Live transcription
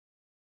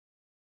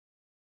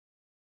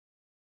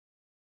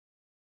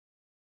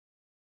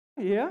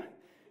Yeah.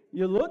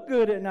 You look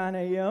good at 9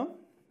 a.m.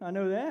 I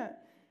know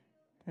that.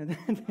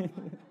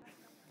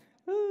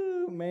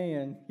 Oh,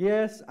 man.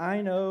 Yes,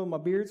 I know. My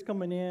beard's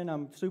coming in.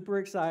 I'm super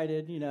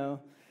excited.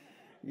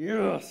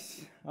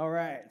 Yes. All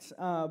right.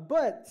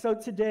 So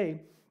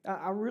today,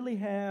 I really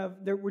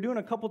we're doing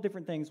a couple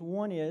different things.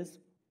 One is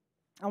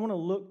I want to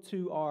look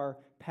to our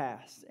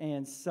past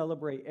and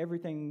celebrate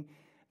everything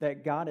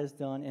that God has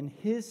done and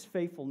His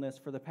faithfulness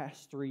for the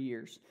past 3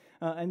 years.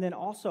 And then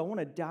also, I want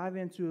to dive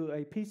into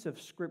a piece of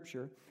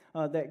Scripture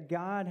that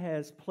God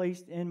has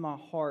placed in my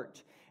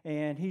heart.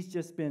 And He's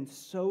just been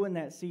sowing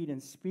that seed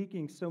and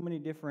speaking so many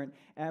different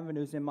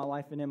avenues in my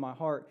life and in my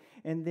heart.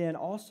 And then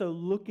also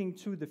looking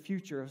to the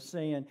future of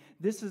saying,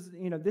 this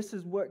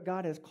is what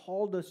God has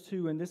called us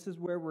to, and this is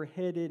where we're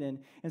headed. And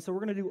so we're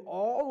going to do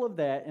all of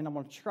that, and I'm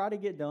going to try to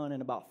get done in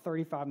about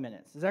 35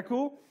 minutes. Is that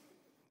cool?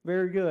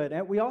 Very good.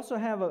 And we also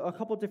have a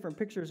couple different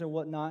pictures and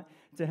whatnot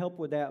to help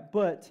with that.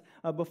 But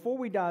before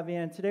we dive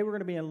in, today we're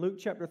going to be in Luke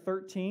chapter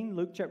 13,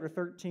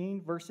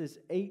 verses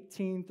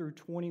 18 through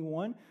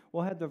 21.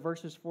 We'll have the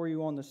verses for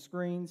you on the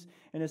screens.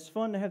 And it's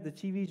fun to have the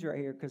TVs right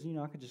here because,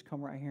 I could just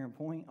come right here and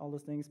point all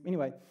those things.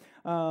 Anyway,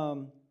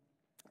 what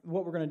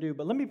we're going to do.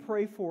 But let me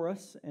pray for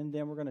us, and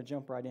then we're going to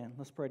jump right in.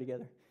 Let's pray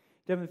together.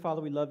 Heavenly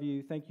Father, we love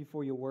you. Thank you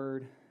for your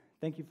word.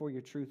 Thank you for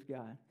your truth,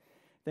 God.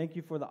 Thank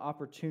you for the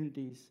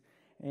opportunities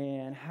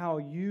and how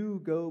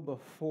you go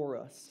before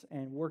us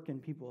and work in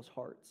people's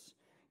hearts.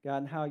 God,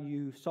 and how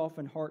you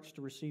soften hearts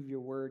to receive your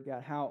word.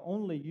 God, how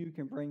only you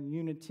can bring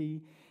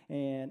unity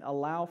and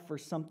allow for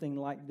something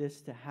like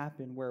this to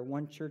happen where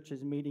one church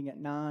is meeting at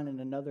 9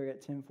 and another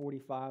at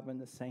 10:45 in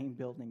the same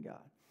building,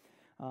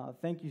 God.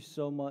 Thank you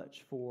so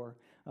much for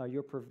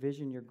your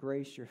provision, your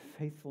grace, your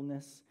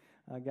faithfulness.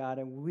 God,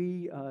 and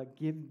we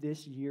give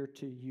this year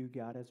to you,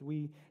 God, as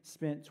we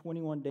spent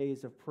 21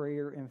 days of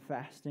prayer and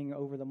fasting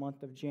over the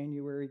month of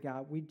January,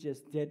 God. We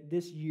just did,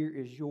 this year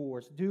is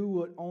yours. Do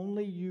what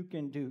only you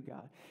can do,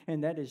 God,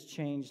 and that is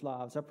change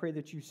lives. I pray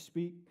that you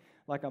speak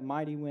like a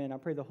mighty wind. I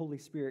pray the Holy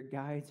Spirit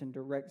guides and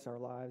directs our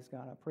lives,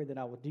 God. I pray that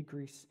I will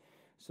decrease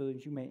so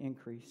that you may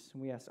increase.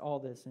 And we ask all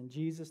this in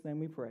Jesus' name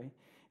we pray.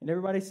 And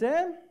everybody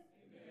said?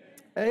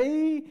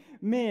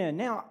 Amen.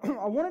 Now,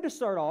 I wanted to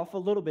start off a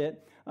little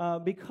bit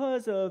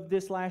because of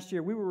this last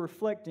year. We were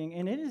reflecting,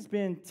 and it has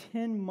been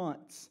 10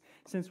 months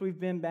since we've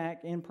been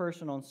back in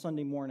person on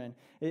Sunday morning.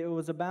 It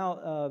was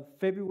about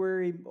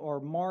February or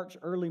March,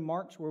 early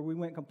March, where we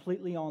went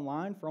completely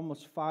online for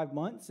almost 5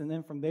 months. And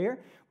then from there,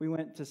 we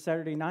went to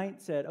Saturday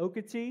nights at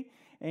Okatee.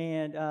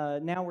 And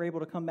now we're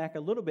able to come back a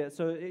little bit.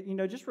 So,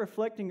 just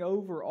reflecting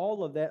over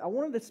all of that, I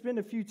wanted to spend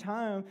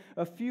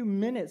a few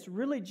minutes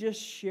really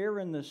just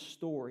sharing the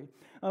story.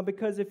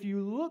 Because if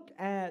you look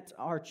at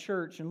our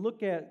church and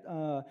look at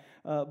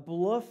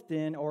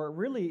Bluffton or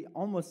really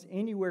almost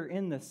anywhere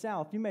in the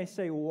South, you may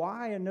say,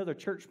 why another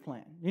church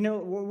plant?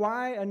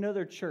 Why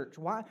another church?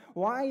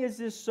 Why is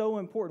this so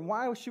important?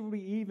 Why should we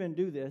even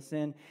do this?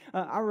 And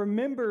I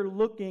remember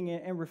looking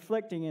and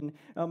reflecting, and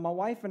my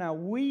wife and I,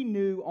 we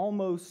knew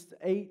almost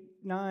 8,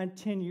 9,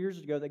 10 years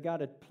ago that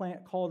God had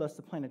called us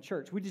to plant a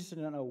church. We just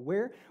didn't know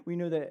where. We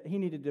knew that He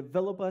needed to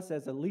develop us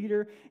as a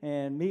leader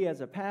and me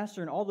as a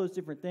pastor and all those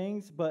different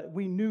things, but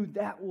we knew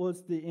that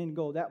was the end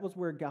goal. That was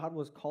where God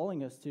was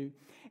calling us to.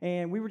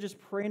 And we were just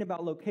praying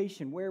about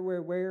location, where,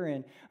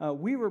 and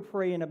we were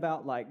praying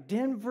about like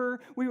Denver.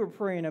 We were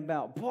praying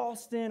about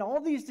Boston, all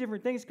these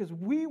different things because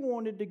we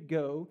wanted to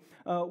go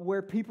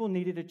where people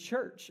needed a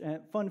church. And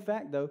fun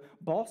fact though,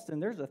 Boston,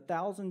 there's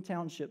 1,000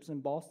 townships in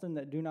Boston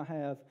that do not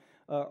have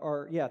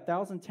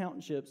 1,000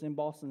 townships in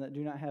Boston that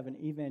do not have an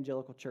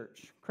evangelical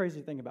church. Crazy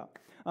to think about.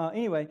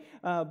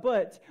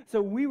 But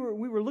so we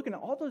were looking at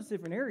all those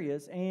different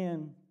areas,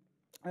 and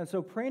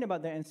so praying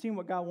about that and seeing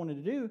what God wanted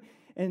to do.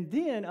 And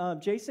then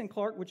Jason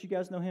Clark, which you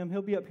guys know him,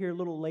 he'll be up here a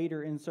little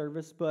later in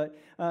service, but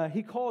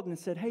he called and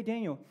said, "Hey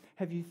Daniel,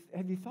 have you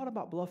thought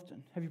about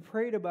Bluffton? Have you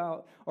prayed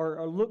about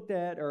or looked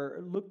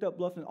up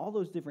Bluffton? All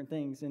those different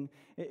things." And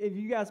if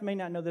you guys may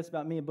not know this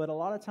about me, but a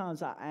lot of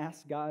times I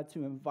ask God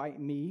to invite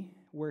me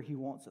where He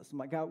wants us. I'm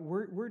like, God,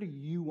 where do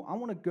you? I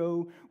want to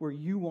go where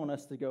you want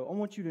us to go. I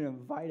want you to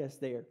invite us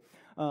there.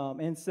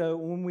 And so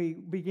when we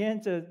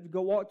began to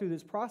go walk through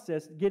this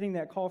process, getting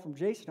that call from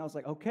Jason, I was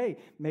like, okay,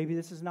 maybe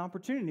this is an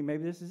opportunity.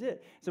 Maybe this is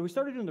it. So we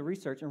started doing the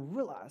research and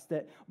realized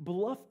that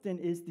Bluffton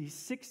is the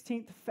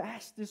 16th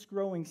fastest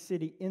growing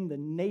city in the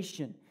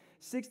nation.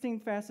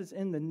 16th fastest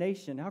in the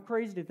nation. How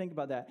crazy to think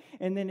about that.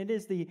 And then it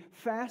is the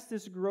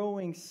fastest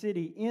growing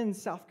city in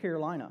South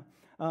Carolina.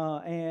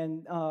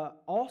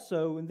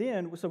 Also,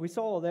 then, so we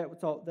saw all that, we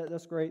thought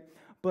that's great.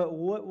 But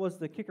what was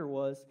the kicker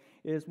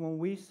is when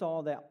we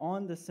saw that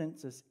on the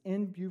census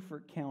in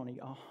Beaufort County,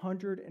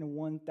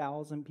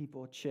 101,000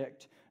 people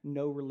checked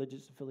no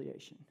religious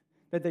affiliation.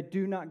 that they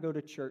do not go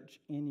to church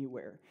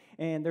anywhere.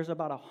 And there's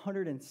about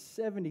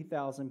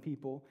 170,000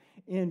 people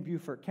in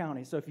Beaufort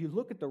County. So if you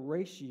look at the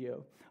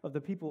ratio of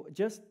the people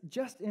just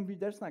in,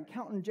 that's not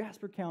counting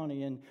Jasper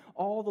County and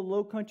all the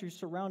low country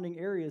surrounding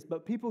areas,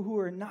 but people who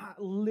are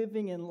not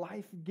living in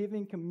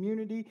life-giving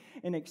community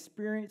and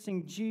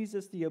experiencing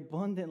Jesus, the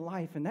abundant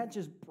life. And that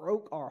just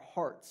broke our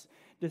hearts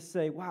to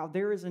say, wow,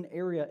 there is an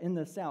area in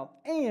the South,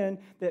 and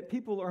that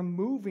people are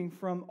moving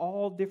from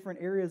all different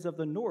areas of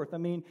the North. I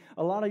mean,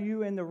 a lot of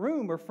you in the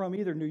room are from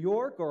either New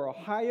York or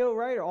Ohio,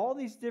 right? Or all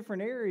these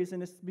different areas,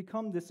 and it's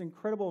become this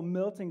incredible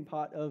melting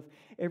pot of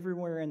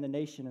everywhere in the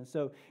nation. And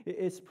so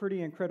it's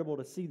pretty incredible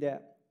to see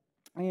that.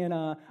 And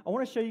I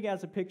want to show you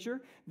guys a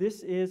picture.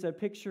 This is a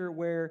picture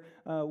where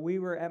we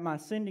were at my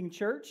sending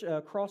church,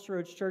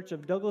 Crossroads Church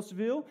of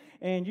Douglasville,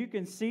 and you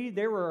can see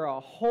there were a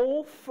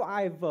whole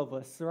 5 of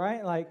us,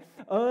 right? Like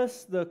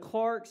us, the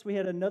Clarks, we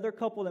had another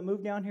couple that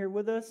moved down here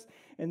with us,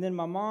 and then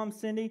my mom,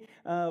 Cindy.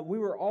 We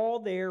were all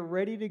there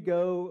ready to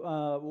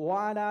go,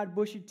 wide-eyed,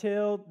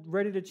 bushy-tailed,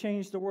 ready to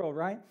change the world,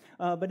 right?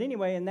 But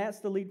anyway, and that's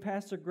the lead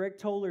pastor, Greg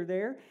Toller,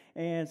 there,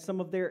 and some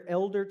of their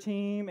elder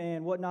team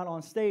and whatnot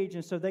on stage.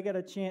 And so they got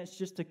a chance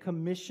just to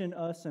commission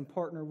us and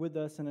partner with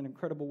us in an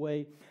incredible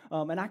way.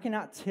 And I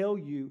cannot tell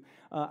you,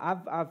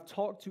 I've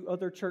talked to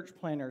other church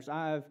planners.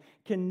 I've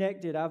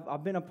connected.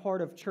 I've been a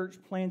part of church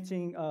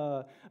planting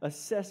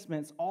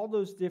assessments, all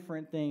those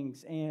different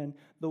things. And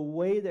the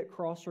way that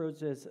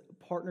Crossroads has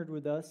partnered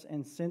with us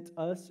and sent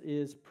us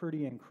is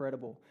pretty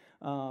incredible.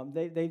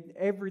 They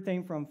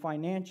everything from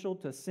financial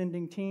to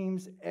sending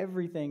teams,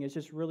 everything is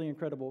just really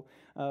incredible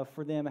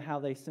for them how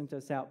they sent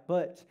us out.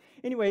 But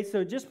anyway,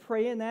 so just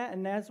praying that,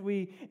 and as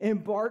we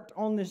embarked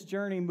on this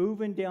journey,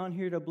 moving down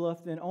here to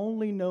Bluffton,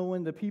 only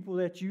knowing the people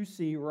that you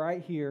see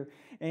right here,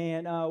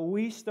 and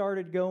we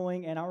started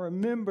going, and I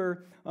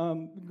remember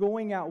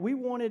going out. We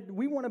want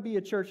to be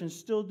a church, and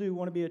still do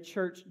want to be a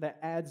church that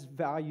adds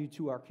value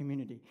to our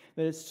community.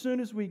 That as soon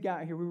as we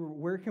got here, we were,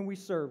 where can we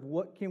serve?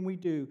 What can we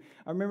do?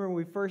 I remember when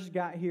we first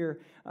got here,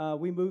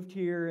 we moved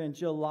here in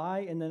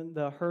July, and then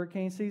the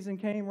hurricane season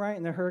came, right?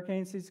 And the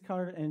hurricane season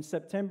came in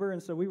September,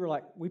 and so we were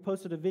like, we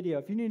posted a video.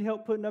 If you need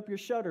help putting up your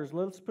shutters,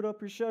 let's put up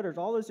your shutters,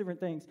 all those different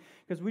things,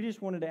 because we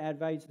just wanted to add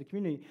value to the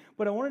community.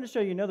 But I wanted to show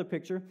you another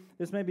picture.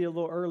 This may be a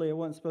little early. I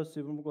wasn't supposed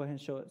to, but we'll go ahead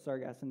and show it.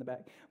 Sorry, guys, in the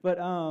back. But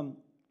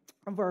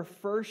of our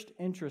first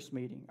interest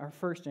meeting,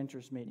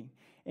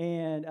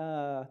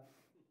 and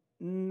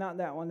not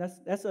that one.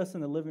 That's us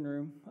in the living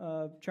room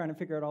trying to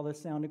figure out all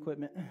this sound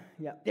equipment.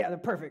 Yeah, they're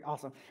perfect,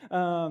 awesome.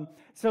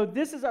 So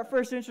this is our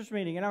first interest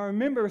meeting, and I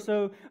remember.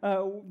 So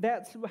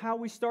that's how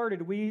we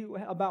started. We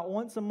about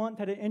once a month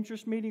had an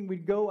interest meeting.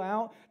 We'd go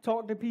out,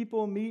 talk to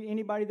people, meet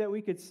anybody that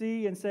we could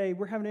see, and say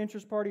we're having an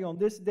interest party on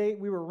this date.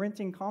 We were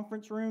renting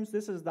conference rooms.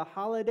 This is the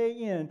Holiday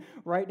Inn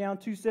right down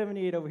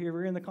 278 over here.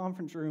 We're in the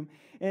conference room,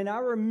 and I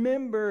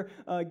remember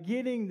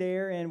getting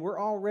there, and we're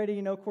all ready.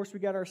 You know, of course, we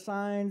got our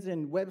signs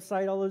and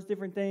website, all those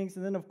different things,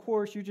 and then of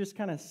course you're just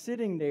kind of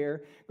sitting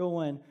there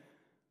going,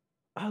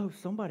 oh,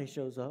 somebody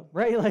shows up,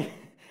 right? Like,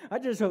 I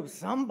just hope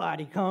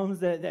somebody comes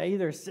that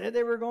either said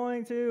they were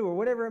going to or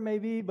whatever it may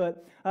be.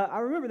 But I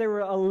remember there were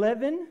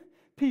 11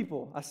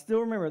 people. I still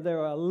remember there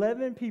were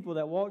 11 people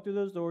that walked through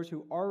those doors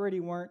who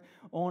already weren't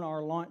on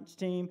our launch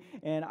team,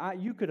 and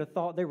you could have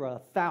thought they were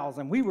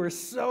 1,000. We were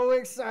so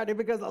excited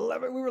because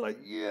 11, we were like,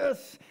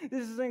 yes,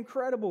 this is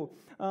incredible.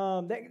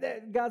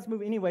 That God's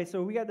moving. Anyway,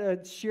 so we got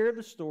to share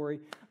the story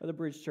of the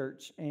Bridge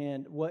Church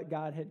and what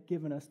God had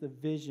given us, the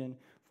vision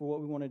for what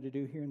we wanted to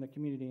do here in the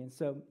community. And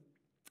so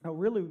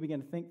really we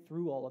began to think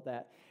through all of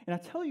that. And I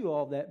tell you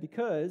all of that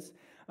because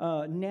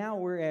now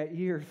we're at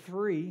year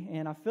 3,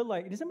 and I feel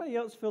like, does anybody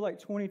else feel like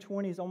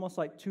 2020 is almost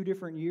like 2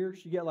 different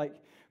years? You get like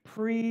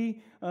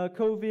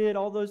pre-COVID,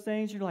 all those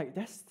things. You're like,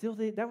 that's still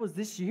that was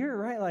this year,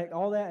 right? Like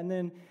all that, and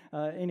then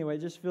anyway,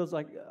 it just feels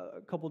like a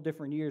couple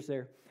different years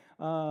there.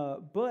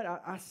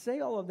 But I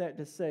say all of that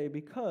to say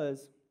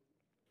because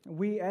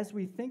as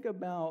we think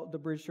about the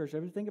Bridge Church,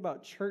 as we think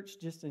about church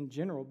just in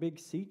general, Big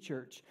C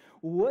Church,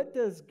 what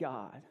does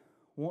God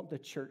want the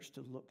church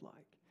to look like?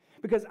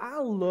 Because I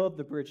love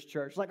the Bridge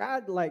Church.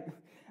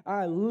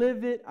 I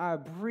live it, I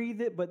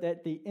breathe it, but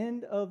at the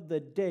end of the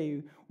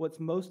day, what's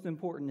most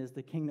important is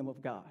the kingdom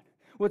of God.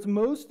 What's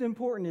most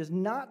important is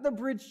not the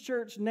Bridge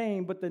Church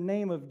name, but the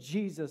name of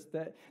Jesus,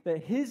 that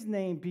his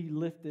name be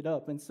lifted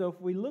up. And so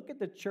if we look at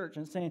the church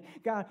and saying,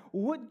 God,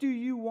 what do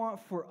you want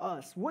for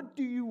us? What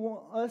do you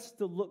want us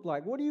to look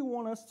like? What do you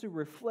want us to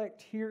reflect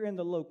here in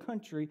the Low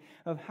Country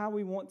of how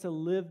we want to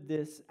live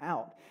this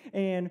out?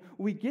 And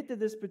we get to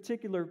this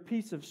particular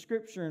piece of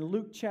scripture in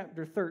Luke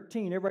chapter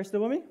 13. Everybody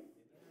still with me?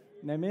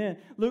 Amen.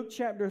 Luke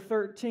chapter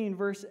 13,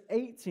 verse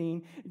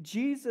 18,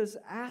 Jesus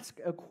asked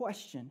a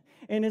question,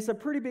 and it's a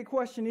pretty big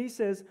question. He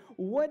says,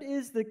 what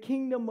is the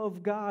kingdom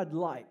of God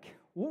like?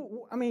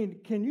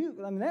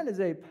 That is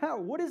a power.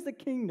 What is the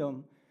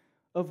kingdom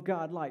of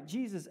God like?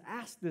 Jesus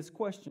asked this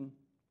question.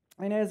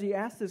 And as he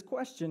asked this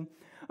question,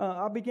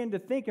 I began to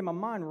think, and my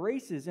mind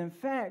races. In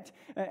fact,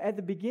 at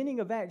the beginning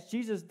of Acts,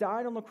 Jesus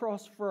died on the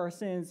cross for our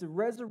sins,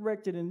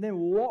 resurrected, and then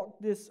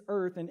walked this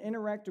earth and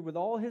interacted with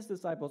all his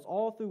disciples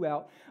all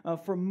throughout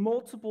for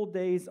multiple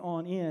days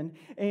on end.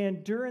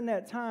 And during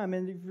that time,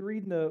 and if you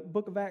read in the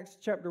book of Acts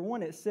chapter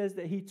 1, it says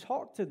that he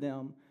talked to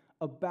them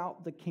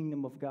about the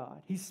kingdom of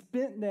God. He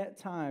spent that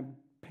time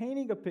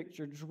painting a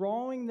picture,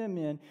 drawing them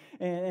in,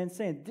 and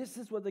saying, this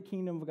is what the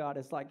kingdom of God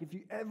is like. If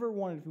you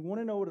want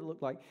to know what it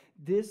looked like,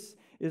 this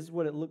is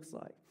what it looks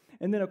like.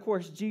 And then, of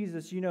course,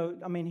 Jesus,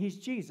 he's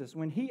Jesus.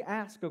 When he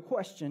asks a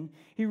question,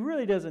 he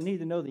really doesn't need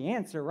to know the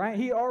answer, right?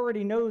 He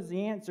already knows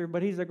the answer,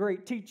 but he's a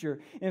great teacher.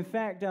 In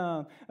fact,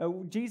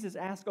 Jesus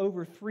asked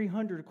over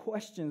 300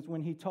 questions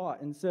when he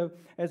taught. And so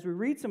as we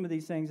read some of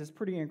these things, it's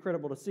pretty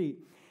incredible to see.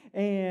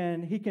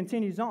 And he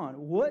continues on,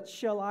 what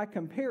shall I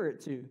compare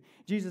it to?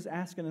 Jesus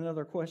asking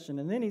another question.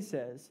 And then he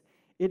says,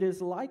 it is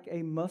like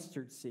a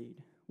mustard seed,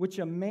 which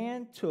a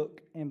man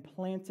took and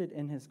planted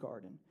in his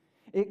garden.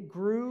 It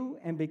grew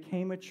and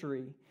became a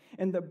tree,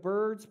 and the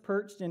birds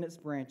perched in its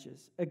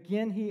branches.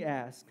 Again he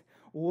asked,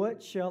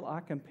 what shall I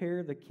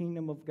compare the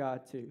kingdom of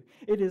God to?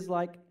 It is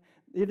like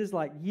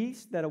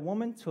yeast that a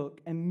woman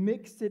took and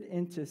mixed it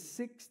into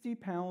 60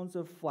 pounds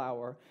of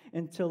flour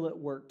until it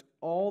worked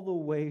all the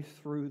way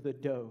through the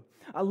dough.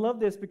 I love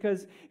this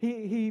because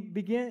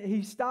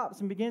he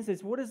stops and begins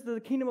this. What is the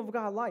kingdom of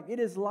God like? It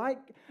is like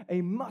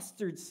a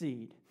mustard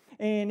seed.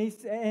 And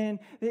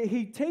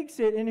he takes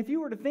it, and if you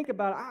were to think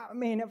about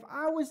it, if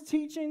I was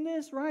teaching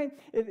this, right,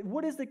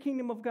 what is the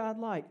kingdom of God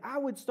like? I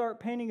would start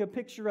painting a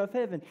picture of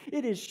heaven.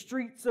 It is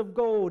streets of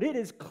gold. It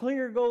is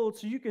clear gold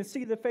so you can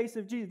see the face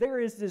of Jesus.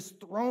 There is this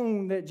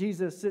throne that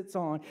Jesus sits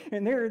on,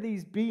 and there are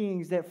these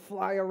beings that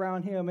fly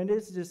around him, and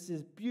it's just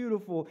this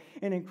beautiful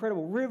and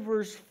incredible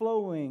rivers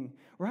flowing,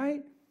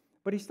 right?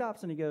 But he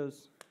stops and he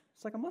goes,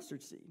 it's like a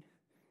mustard seed.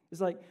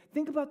 It's like,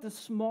 think about the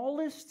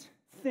smallest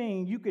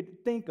thing you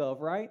could think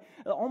of, right?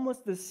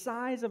 Almost the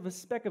size of a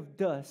speck of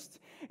dust.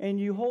 And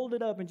you hold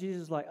it up and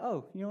Jesus is like,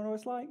 oh, you know what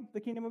it's like? The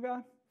kingdom of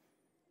God?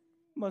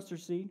 Mustard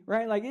seed,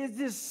 right? Like it's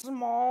this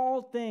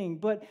small thing,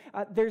 but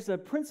there's a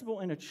principle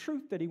and a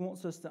truth that he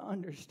wants us to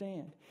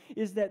understand,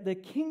 is that the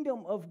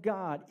kingdom of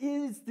God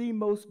is the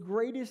most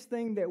greatest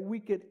thing that we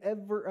could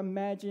ever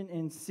imagine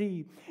and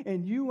see.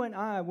 And you and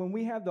I, when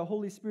we have the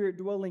Holy Spirit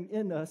dwelling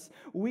in us,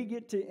 we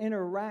get to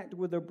interact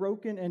with a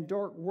broken and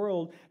dark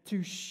world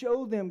to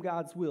show them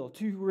God's will,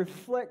 to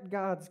reflect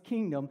God's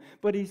kingdom.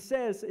 But he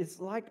says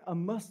it's like a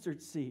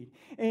mustard seed.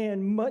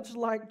 And much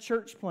like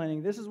church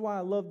planting, this is why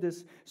I love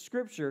this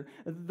scripture.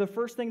 The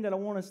first thing that I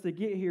want us to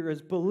get here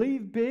is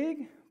believe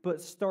big,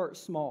 but start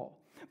small.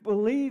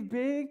 Believe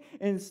big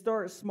and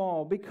start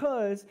small.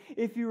 Because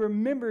if you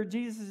remember,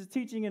 Jesus is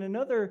teaching in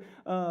another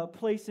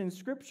place in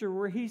Scripture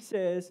where he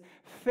says,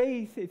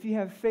 faith, if you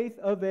have faith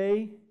of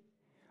a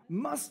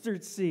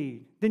mustard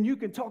seed, then you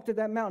can talk to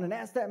that mountain and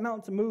ask that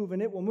mountain to move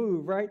and it will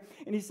move, right?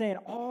 And he's saying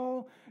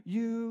all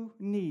you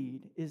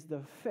need is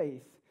the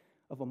faith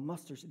of a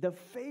mustard seed, the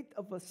faith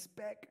of a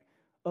speck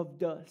of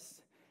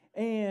dust.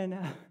 And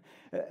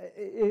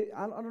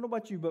I don't know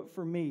about you, but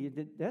for me,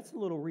 that's a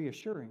little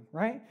reassuring,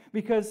 right?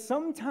 Because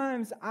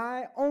sometimes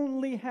I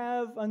only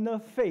have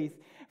enough faith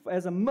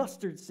as a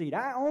mustard seed.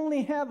 I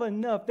only have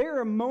enough. There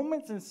are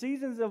moments and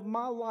seasons of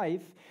my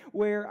life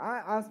where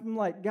I'm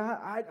like, God,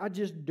 I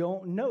just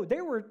don't know. I'm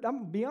going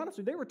to be honest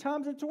with you, there were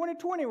times in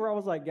 2020 where I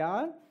was like,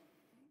 God,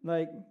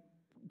 like,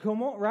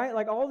 come on, right?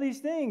 Like all these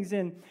things.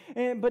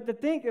 But to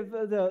think of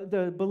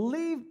the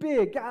believe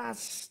big, God, I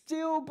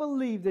still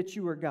believe that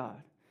you are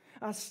God.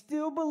 I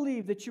still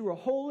believe that you are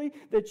holy,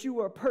 that you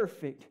are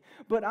perfect.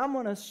 But I'm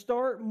going to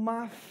start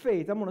my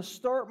faith. I'm going to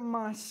start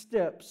my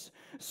steps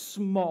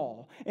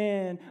small.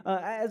 And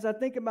as I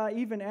think about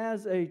even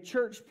as a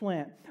church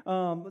plant,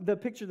 the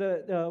picture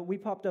that we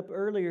popped up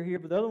earlier here,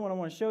 but the other one I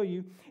want to show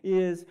you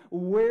is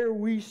where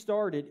we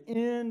started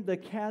in the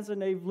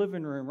Cazenave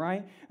living room,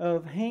 right?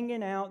 Of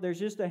hanging out. There's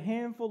just a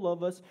handful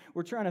of us.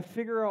 We're trying to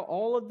figure out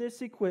all of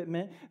this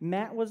equipment.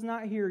 Matt was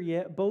not here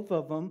yet, both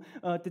of them,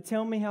 to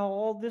tell me how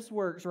all this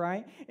works, right?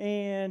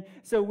 And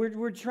so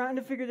we're trying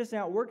to figure this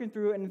out, working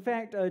through it. And in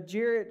fact,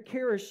 Jarrett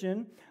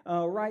Karashin,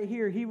 right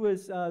here, he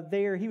was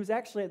there. He was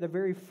actually at the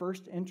very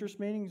first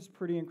interest meeting. It's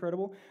pretty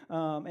incredible.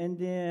 And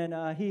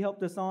then he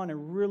helped us on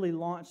and really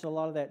launched a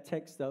lot of that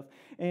tech stuff.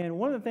 And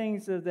one of the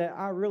things that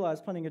I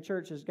realized planting a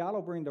church is God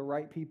will bring the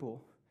right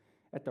people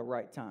at the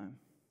right time.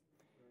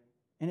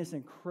 And it's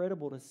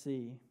incredible to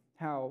see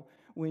how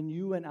when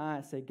you and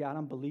I say, God,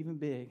 I'm believing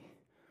big,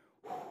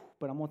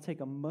 but I'm going to take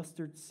a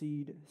mustard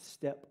seed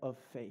step of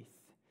faith.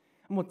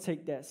 I'm going to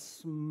take that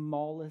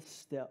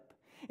smallest step.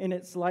 And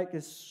it's like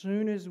as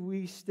soon as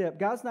we step,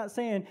 God's not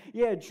saying,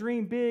 yeah,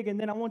 dream big, and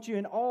then I want you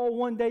in all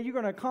one day, you're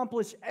going to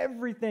accomplish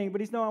everything.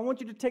 But He's no, I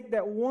want you to take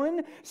that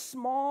one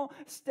small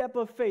step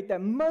of faith.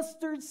 That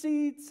mustard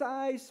seed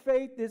size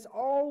faith is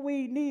all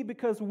we need,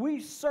 because we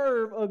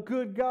serve a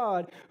good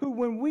God who,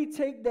 when we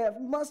take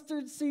that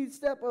mustard seed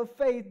step of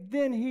faith,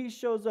 then He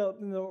shows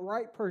up in the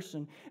right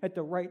person at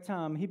the right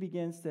time. He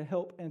begins to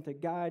help and to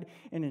guide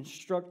and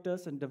instruct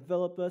us and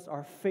develop us.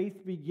 Our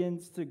faith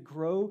begins to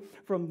grow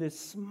from this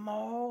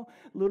small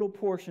little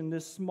portion,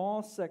 this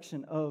small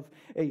section of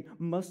a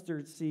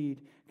mustard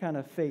seed kind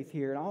of faith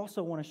here. And I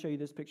also want to show you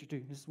this picture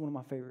too. This is one of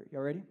my favorite.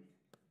 Y'all ready?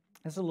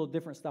 It's a little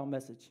different style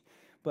message.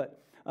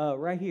 But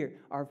right here,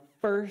 our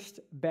first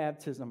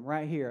baptism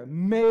right here,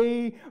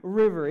 May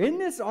River. Isn't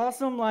this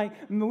awesome? Like,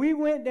 we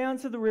went down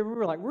to the river. We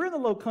were like, we're in the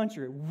low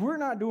country. We're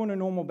not doing a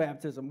normal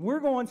baptism. We're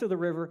going to the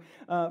river.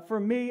 For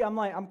me,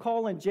 I'm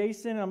calling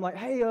Jason, and I'm like,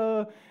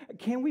 hey,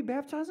 can we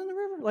baptize in the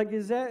river?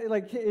 Is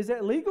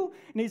that legal?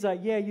 And he's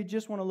like, yeah, you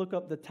just want to look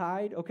up the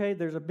tide, okay?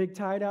 There's a big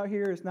tide out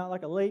here. It's not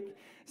like a lake.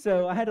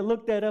 So I had to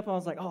look that up. I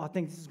was like, oh, I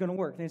think this is going to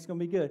work. I think it's going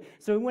to be good.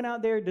 So we went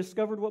out there,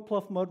 discovered what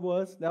pluff mud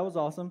was. That was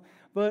awesome.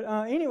 But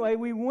anyway,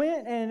 we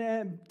went,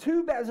 and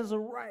two baptisms are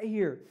right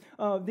here.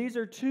 These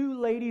are two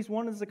ladies.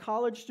 One is a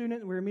college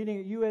student. We were meeting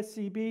at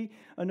USCB.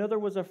 Another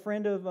was a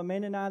friend of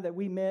Amanda and I that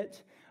we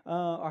met.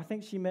 I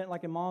think she met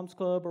like a mom's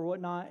club or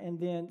whatnot. And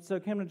then, so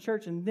came to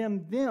church, and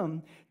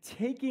them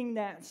taking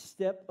that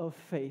step of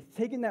faith,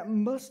 taking that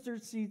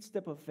mustard seed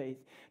step of faith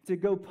to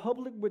go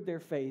public with their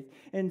faith,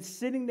 and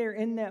sitting there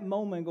in that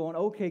moment going,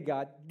 okay,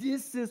 God,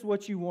 this is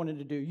what you wanted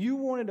to do. You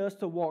wanted us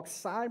to walk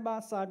side by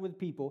side with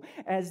people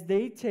as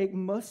they take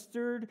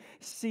mustard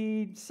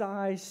seed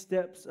size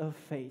steps of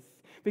faith.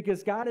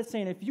 Because God is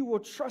saying, if you will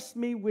trust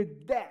me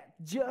with that,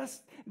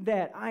 just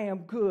that, I am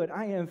good,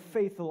 I am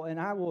faithful, and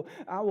I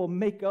will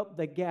make up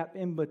the gap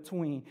in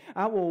between.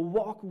 I will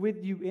walk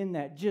with you in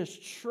that.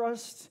 Just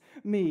trust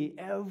me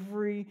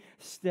every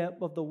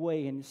step of the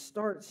way. And it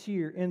starts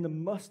here in the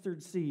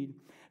mustard seed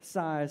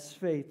size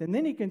faith. And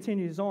then he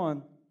continues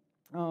on.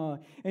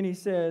 And he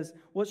says,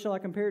 what shall I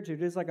compare it to?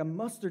 It is like a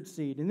mustard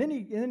seed. And then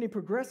he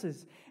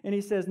progresses, and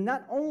he says,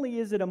 not only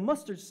is it a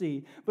mustard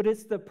seed, but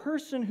it's the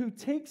person who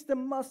takes the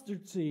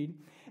mustard seed,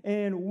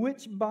 and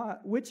which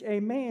a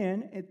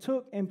man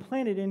took and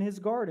planted in his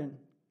garden.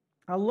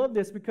 I love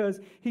this because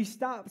he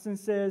stops and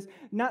says,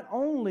 not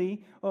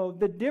only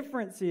the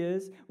difference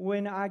is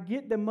when I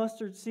get the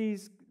mustard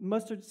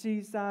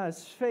seed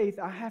size faith,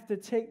 I have to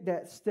take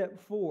that step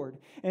forward.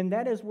 And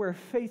that is where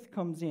faith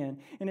comes in.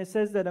 And it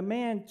says that a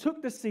man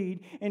took the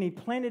seed and he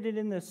planted it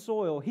in the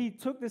soil. He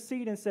took the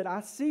seed and said,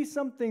 I see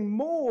something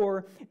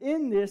more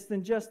in this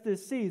than just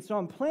this seed. So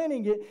I'm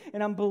planting it,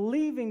 and I'm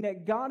believing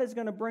that God is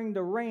going to bring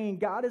the rain.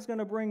 God is going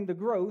to bring the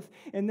growth.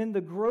 And then the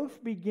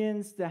growth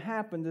begins to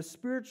happen, the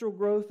spiritual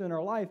growth in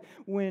our life,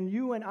 when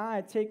you and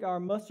I take our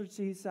mustard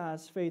seed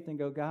size faith and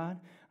go, God,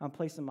 I'm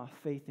placing my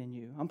faith in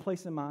you. I'm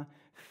placing my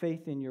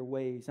faith in your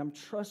ways. I'm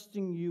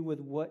trusting you with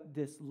what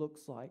this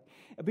looks like.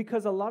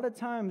 Because a lot of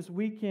times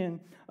we can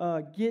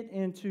get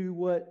into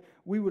what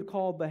we would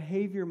call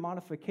behavior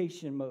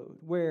modification mode,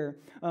 where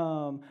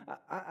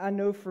I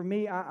know for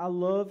me, I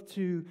love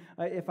to,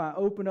 if I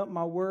open up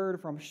my word,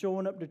 if I'm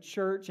showing up to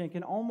church, and it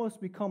can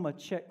almost become a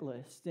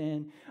checklist.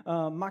 And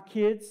my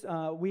kids,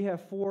 we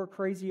have 4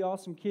 crazy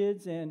awesome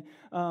kids, and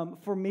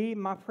for me,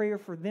 my prayer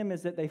for them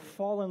is that they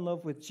fall in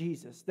love with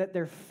Jesus, that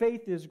their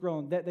faith is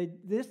grown, that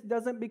this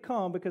doesn't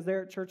become, because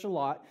they're at church a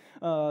lot,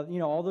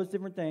 all those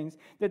different things,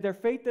 that their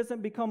faith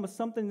doesn't become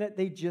something that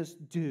they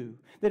just do,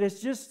 that it's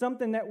just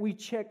something that we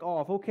check off.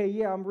 Okay,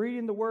 yeah, I'm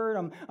reading the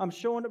word, I'm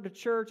showing up to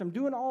church, I'm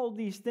doing all of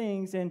these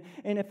things, and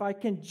if I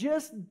can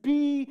just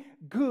be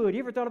good. You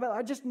ever thought about it?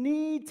 I just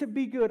need to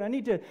be good. I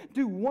need to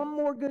do one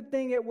more good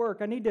thing at work.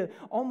 I need to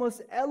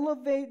almost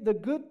elevate the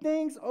good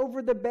things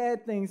over the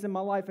bad things in my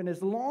life. And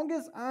as long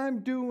as I'm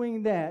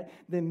doing that,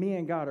 then me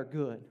and God are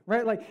good,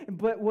 right?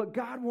 But what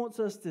God wants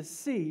us to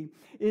see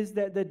is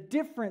that the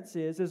difference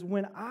is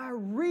when I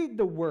read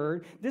the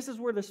word, this is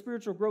where the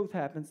spiritual growth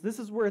happens. This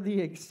is where the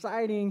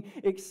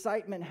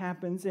excitement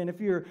happens. And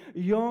if you're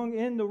young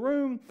in the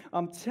room,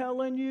 I'm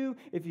telling you,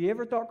 if you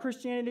ever thought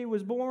Christianity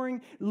was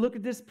boring, look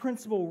at this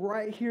principle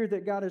right here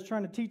that God is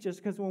trying to teach us.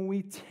 Because when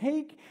we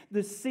take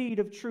the seed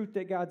of truth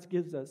that God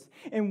gives us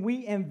and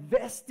we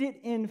invest it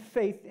in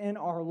faith in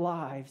our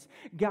lives,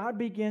 God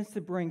begins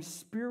to bring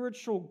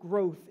spiritual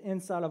growth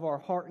inside of our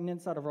heart and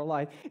inside of our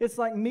life. It's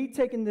like me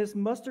taking this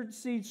mustard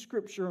seed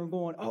scripture and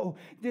going, oh,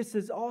 this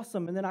is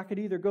awesome. And then I could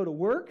either go to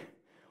work,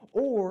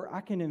 or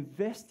I can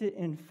invest it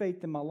in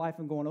faith in my life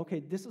and going,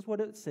 okay, this is what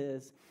it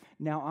says.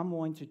 Now I'm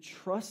going to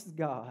trust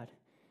God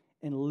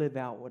and live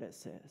out what it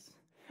says.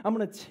 I'm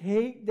going to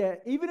take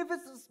that, even if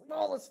it's the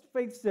smallest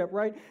faith step,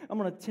 right? I'm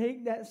going to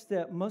take that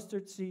step,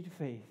 mustard seed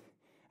faith.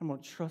 I'm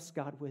going to trust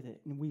God with it.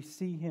 And we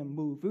see him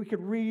move. We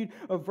could read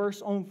a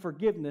verse on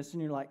forgiveness,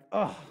 and you're like,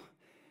 oh,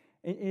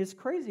 It's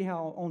crazy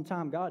how on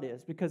time God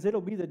is, because it'll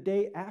be the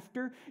day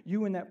after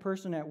you and that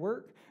person at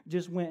work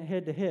just went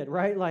head to head,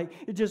 right? Like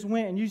it just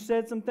went and you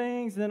said some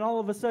things, and then all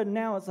of a sudden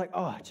now it's like,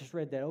 oh, I just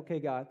read that. Okay,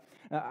 God,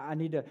 I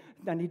need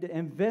to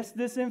invest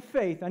this in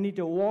faith. I need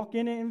to walk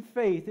in it in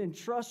faith and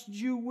trust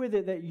you with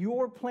it, that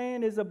your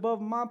plan is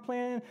above my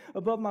plan,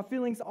 above my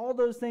feelings, all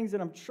those things, that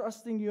I'm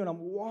trusting you and I'm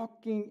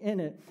walking in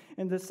it.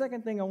 And the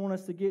second thing I want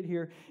us to get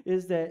here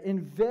is that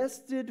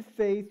invested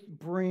faith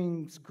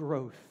brings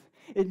growth.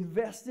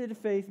 Invested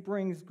faith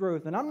brings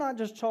growth. And I'm not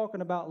just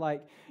talking about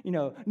like,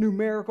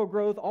 numerical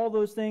growth, all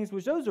those things,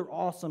 which those are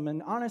awesome.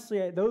 And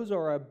honestly, those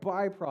are a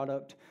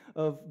byproduct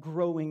of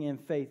growing in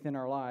faith in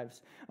our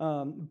lives.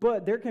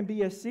 But there can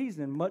be a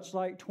season, much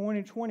like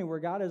 2020, where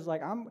God is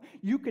like,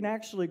 you can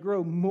actually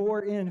grow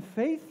more in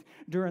faith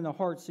during the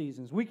hard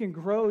seasons. We can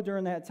grow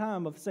during that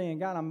time of saying,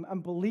 God,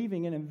 I'm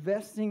believing and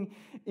investing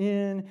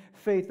in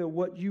faith of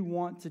what you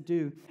want to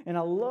do. And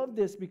I love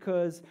this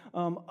because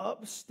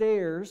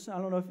upstairs, I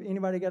don't know if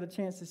anybody got a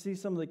chance to see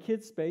some of the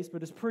kids' space,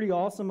 but it's pretty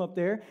awesome up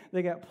there.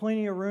 They got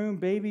plenty of room,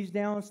 babies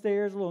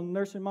downstairs, a little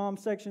nursing mom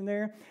section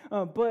there.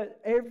 But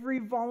every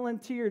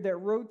volunteer that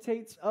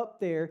rotates up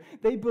there,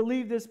 they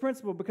believe this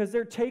principle because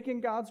they're taking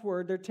God's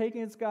word, they're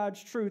taking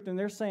God's truth, and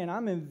they're saying,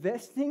 I'm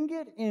investing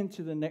it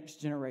into the next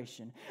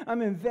generation.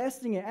 I'm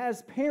investing it.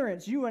 As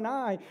parents, you and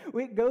I,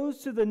 it goes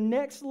to the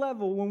next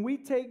level when we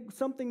take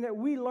something that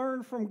we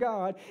learned from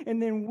God, and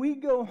then we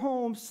go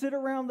home, sit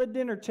around the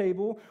dinner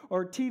table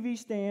or TV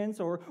stands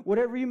or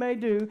whatever you may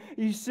do.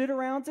 You sit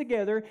around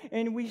together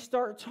and we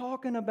start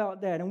talking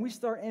about that, and we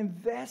start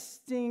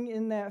investing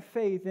in that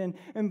faith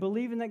and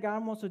believing that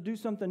God wants to do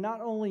something not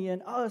only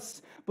in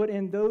us, but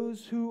in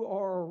those who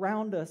are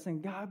around us.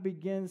 And God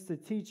begins to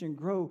teach and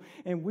grow.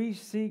 And we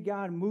see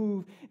God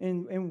move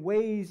in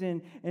ways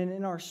and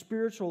in our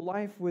spiritual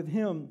life with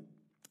Him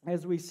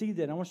as we see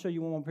that. I want to show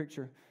you one more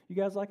picture. You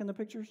guys liking the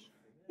pictures?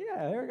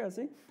 Yeah, there we go.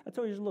 See? I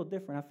told you it's a little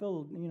different. I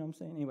feel, what I'm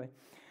saying? Anyway.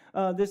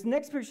 This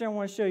next picture I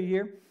want to show you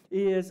here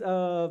is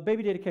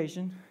baby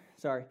dedication.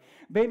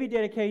 Baby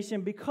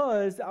dedication,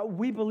 because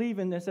we believe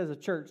in this as a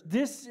church.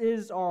 This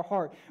is our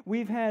heart.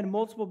 We've had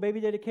multiple baby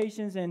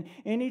dedications, and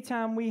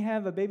anytime we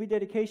have a baby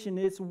dedication,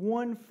 it's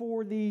one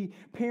for the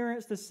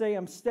parents to say,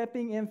 I'm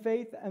stepping in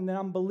faith, and then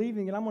I'm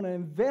believing, and I'm going to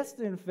invest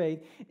in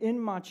faith in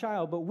my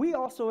child. But we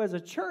also as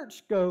a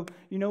church go,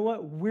 you know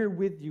what? We're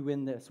with you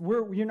in this.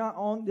 You're not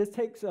on, this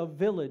takes a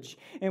village,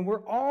 and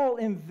we're all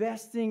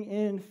investing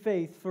in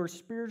faith for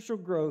spiritual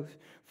growth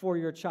for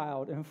your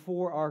child and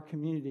for our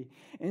community.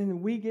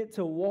 And we get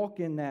to walk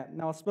in that.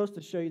 Now, I was supposed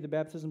to show you the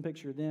baptism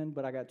picture then,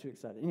 but I got too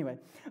excited. Anyway,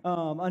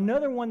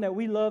 another one that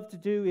we love to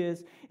do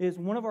is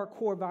one of our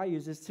core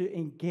values is to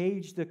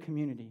engage the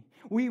community.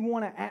 We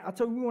want to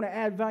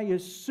add value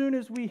as soon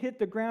as we hit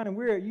the ground, and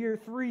we're at year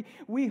 3.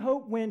 We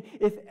hope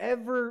if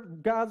ever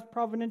God's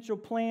providential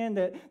plan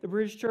that the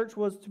British Church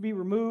was to be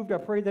removed, I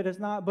pray that it's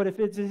not, but if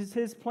it's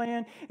His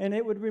plan and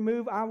it would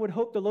remove, I would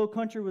hope the Low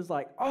Country was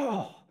like,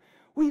 oh,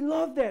 we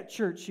love that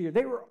church here.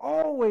 They were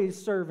always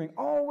serving,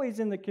 always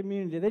in the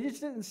community. They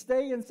just didn't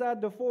stay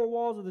inside the 4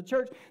 walls of the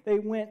church. They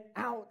went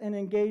out and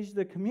engaged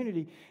the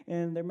community.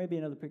 And there may be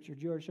another picture.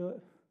 Did you already show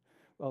it?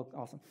 Oh,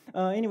 awesome.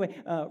 Anyway,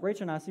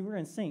 Rachel and I, see, we're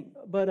in sync.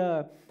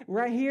 But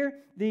right here,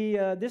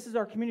 this is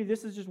our community.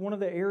 This is just one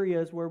of the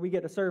areas where we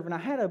get to serve. And I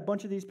had a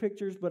bunch of these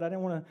pictures, but I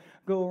didn't want to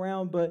go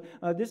around. But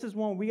this is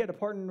one we got to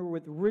partner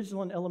with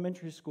Ridgeland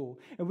Elementary School.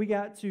 And we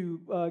got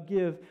to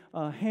give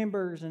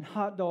hamburgers and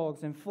hot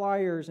dogs and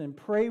flyers and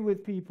pray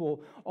with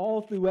people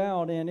all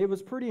throughout. And it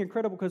was pretty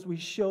incredible because we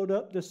showed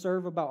up to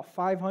serve about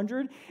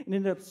 500 and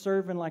ended up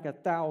serving like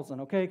 1,000,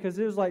 okay? Because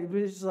it was like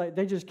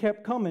they just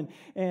kept coming.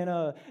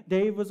 And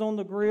Dave was on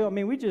the grill.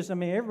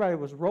 Everybody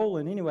was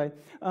rolling anyway.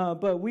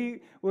 But we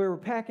were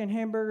packing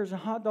hamburgers and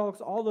hot dogs,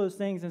 all those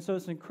things. And so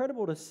it's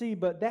incredible to see.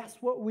 But that's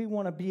what we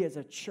want to be as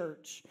a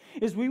church,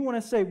 is we want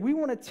to say, we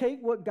want to take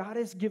what God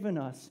has given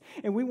us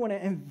and we want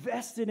to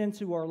invest it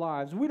into our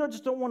lives. We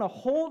don't want to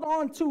hold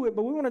on to it,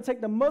 but we want to take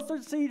the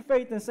mustard seed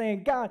faith and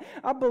saying, God,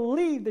 I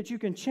believe that you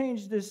can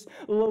change this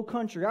Low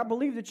Country. I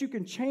believe that you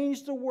can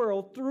change the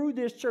world through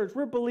this church.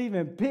 We're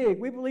believing big.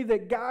 We believe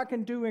that God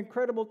can do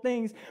incredible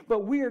things,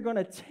 but we are going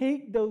to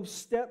take those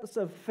steps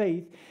of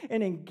faith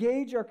and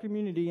engage our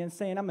community and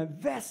saying, I'm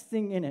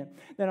investing in it,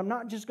 that I'm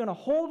not just going to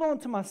hold on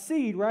to my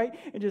seed, right,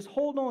 and just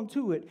hold on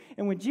to it.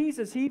 And when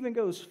Jesus, he even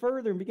goes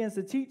further and begins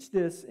to teach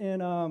this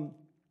in, I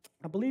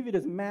believe it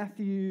is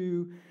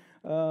Matthew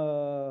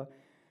 25.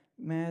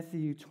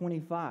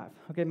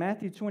 Okay,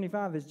 Matthew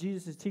 25 is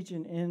Jesus is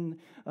teaching in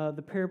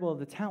the parable of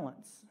the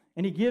talents.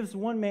 And he gives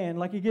one man,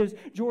 like he gives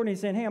Jordan, he's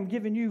saying, hey, I'm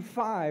giving you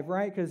 5,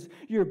 right? Because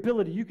your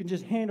ability, you can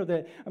just handle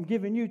that. I'm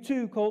giving you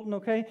 2, Colton,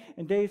 okay?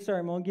 And Dave, sorry,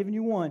 I'm only giving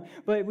you 1.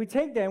 But we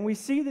take that and we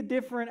see the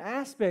different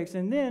aspects.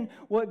 And then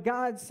what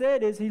God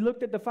said is he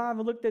looked at the 5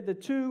 and looked at the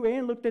 2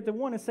 and looked at the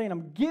 1 and saying,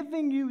 I'm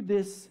giving you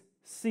this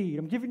seed.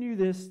 I'm giving you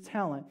this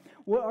talent.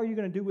 What are you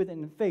going to do with it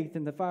in faith?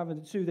 And the 5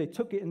 and the 2, they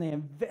took it and they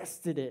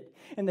invested it.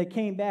 And they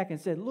came back and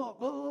said, look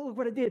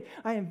what I did.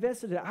 I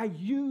invested it. I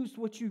used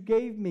what you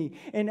gave me.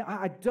 And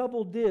I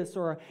doubled this,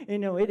 or,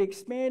 it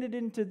expanded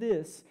into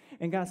this.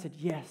 And God said,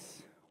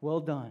 yes, well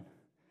done,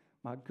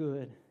 my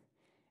good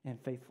and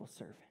faithful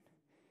servant.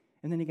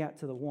 And then he got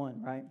to the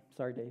one, right?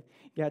 Sorry, Dave.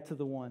 He got to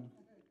the one.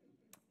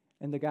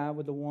 And the guy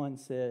with the one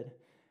said,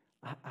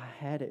 I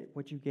had it,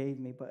 what you gave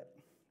me, but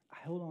I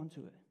held on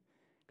to it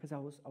because I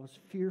was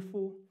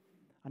fearful.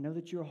 I know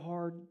that you're a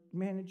hard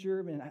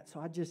manager, and so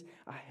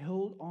I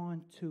held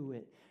on to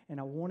it. And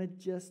I wanted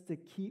just to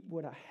keep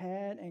what I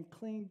had and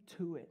cling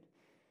to it.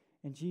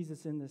 And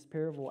Jesus in this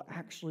parable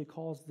actually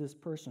calls this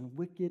person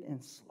wicked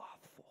and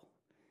slothful.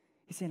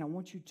 He's saying, I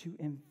want you to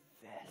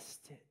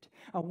invest it.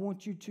 I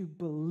want you to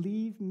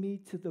believe me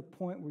to the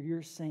point where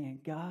you're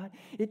saying, God,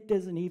 it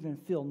doesn't even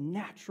feel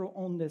natural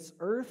on this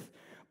earth,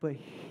 but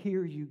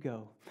here you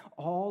go.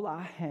 All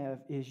I have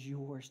is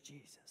yours,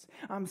 Jesus.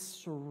 I'm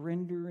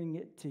surrendering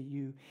it to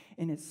you.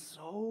 And it's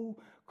so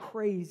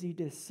crazy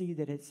to see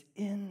that it's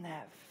in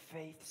that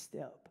faith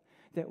step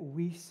that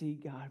we see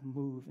God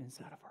move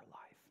inside of our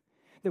life,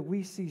 that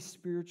we see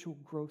spiritual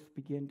growth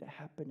begin to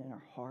happen in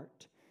our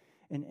heart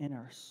and in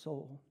our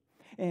soul.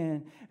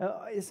 And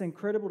it's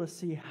incredible to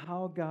see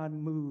how God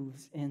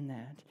moves in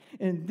that.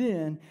 And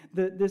then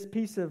this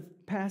piece of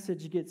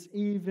passage gets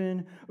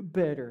even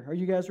better. Are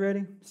you guys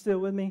ready? Still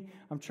with me?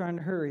 I'm trying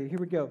to hurry. Here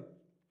we go.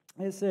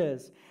 It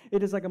says,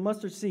 it is like a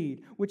mustard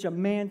seed, which a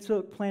man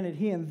took, planted.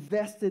 He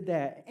invested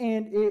that,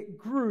 and it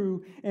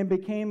grew and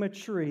became a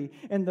tree,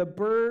 and the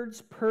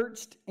birds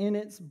perched in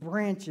its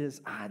branches.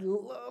 I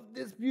love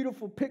this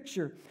beautiful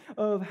picture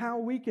of how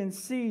we can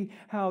see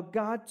how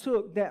God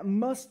took that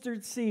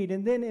mustard seed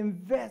and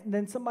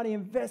then somebody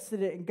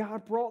invested it, and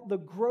God brought the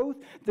growth.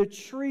 The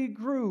tree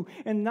grew,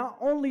 and not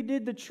only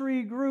did the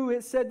tree grow,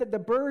 it said that the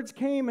birds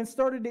came and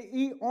started to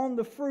eat on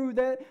the fruit.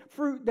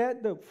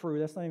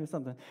 That's not even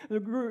something. The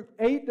group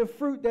ate the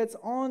fruit that's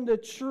on the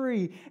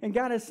tree. And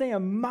God is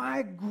saying,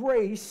 my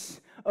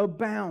grace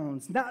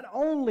abounds. Not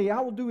only, I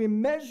will do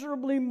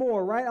immeasurably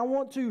more, right? I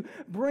want to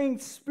bring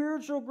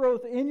spiritual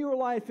growth in your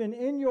life and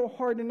in your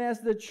heart. And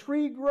as the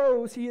tree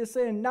grows, he is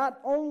saying, not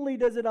only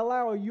does it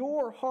allow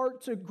your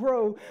heart to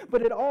grow,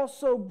 but it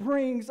also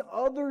brings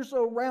others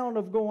around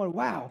of going,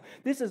 wow,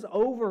 this is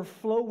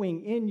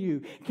overflowing in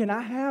you. Can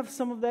I have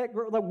some of that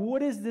growth? Like,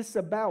 what is this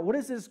about? What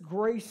is this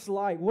grace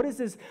like? What is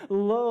this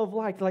love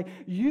like? Like,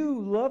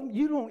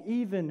 you don't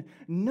even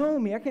know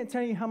me. I can't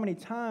tell you how many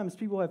times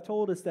people have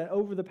told us that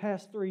over the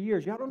past 3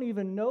 years. Y'all don't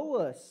even know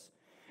us.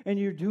 And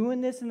you're doing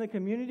this in the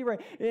community,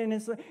 right? And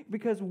it's like,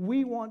 because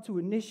we want to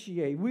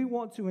initiate. We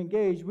want to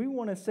engage. We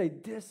want to say,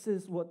 this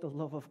is what the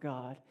love of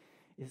God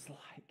is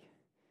like.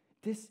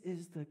 This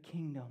is the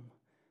kingdom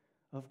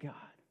of God.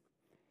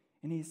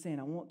 And he's saying,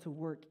 I want to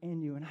work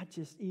in you. And I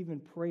just even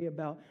pray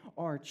about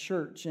our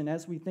church. And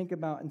as we think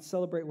about and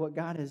celebrate what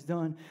God has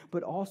done,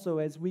 but also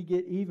as we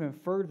get even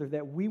further,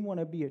 that we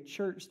want to be a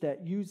church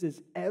that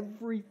uses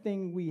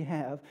everything we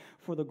have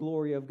for the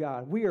glory of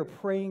God. We are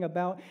praying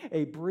about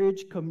a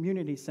Bridge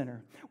Community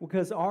Center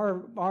because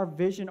our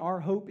vision, our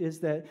hope is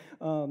that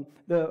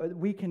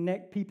we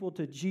connect people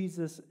to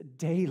Jesus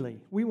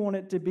daily. We want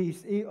it to be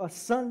a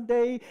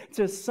Sunday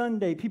to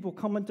Sunday, people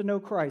coming to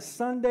know Christ.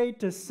 Sunday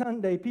to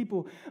Sunday,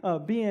 people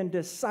being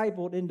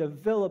discipled and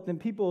developed, and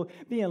people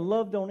being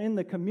loved on in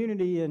the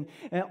community, and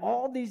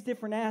all these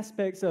different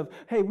aspects of,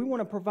 hey, we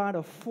want to provide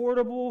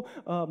affordable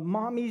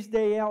mommy's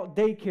day out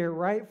daycare,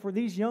 right, for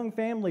these young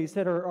families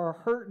that are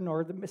hurting,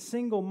 or the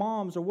single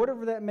moms, or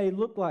whatever that may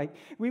look like.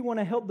 We want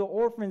to help the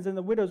orphans and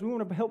the widows. We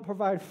want to help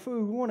provide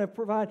food. We want to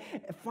provide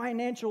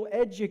financial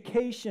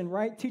education,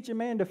 right, teach a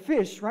man to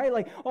fish, right,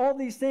 like all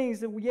these things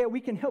that, yeah,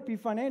 we can help you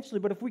financially,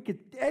 but if we could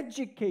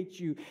educate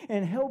you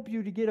and help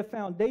you to get a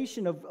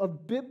foundation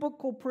of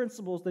biblical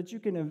principles that you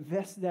can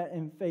invest that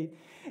in faith.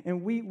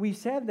 And we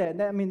said that.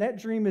 That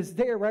dream is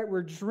there, right?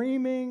 We're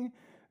dreaming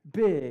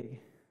big,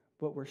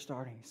 but we're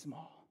starting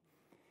small.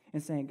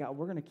 And saying, God,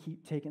 we're going to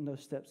keep taking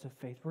those steps of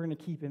faith. We're going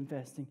to keep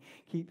investing,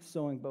 keep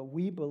sowing. But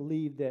we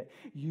believe that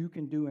you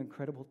can do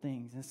incredible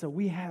things. And so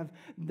we have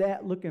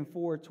that looking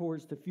forward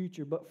towards the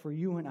future. But for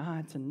you and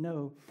I to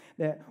know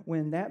that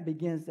when that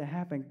begins to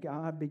happen,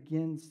 God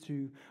begins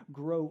to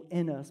grow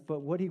in us.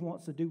 But what he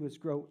wants to do is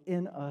grow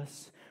in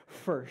us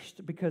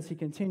first. Because he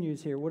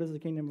continues here. What is the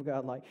kingdom of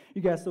God like?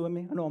 You guys still with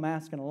me? I know I'm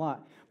asking a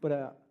lot.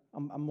 But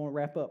I'm going to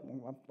wrap up.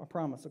 I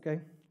promise, okay?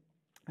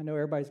 I know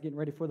everybody's getting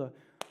ready for the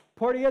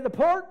party at the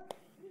park?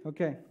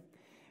 Okay.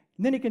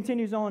 And then he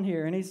continues on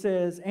here, and he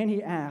says, and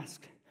he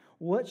asked,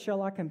 what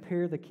shall I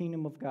compare the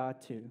kingdom of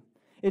God to?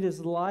 It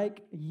is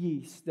like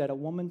yeast that a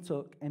woman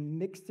took and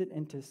mixed it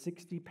into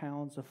 60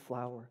 pounds of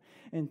flour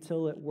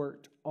until it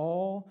worked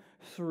all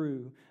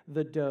through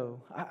the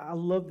dough. I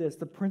love this.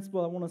 The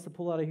principle I want us to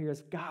pull out of here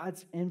is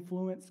God's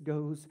influence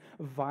goes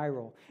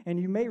viral. And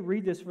you may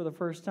read this for the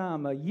first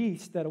time. A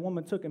yeast that a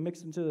woman took and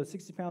mixed into the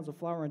 60 pounds of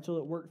flour until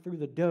it worked through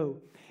the dough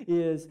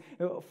is,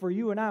 for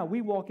you and I,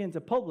 we walk into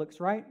Publix,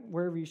 right?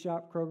 Wherever you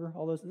shop, Kroger,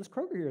 all those. This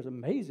Kroger here is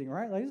amazing,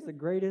 right? Like, this is the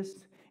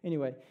greatest.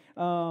 Anyway,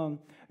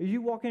 we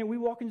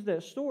walk into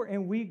that store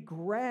and we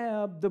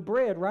grab the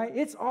bread, right?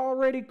 It's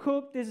already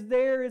cooked, it's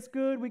there, it's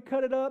good. We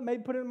cut it up,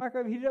 maybe put it in the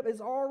microwave, heat it up.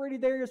 It's already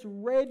there, it's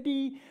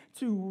ready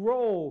to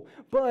roll.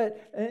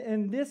 But,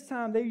 and this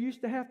time they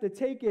used to have to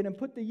take it and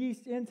put the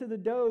yeast into the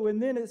dough,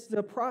 and then it's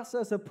the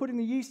process of putting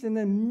the yeast and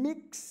then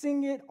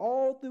mixing it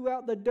all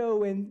throughout the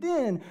dough. And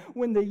then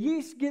when the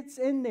yeast gets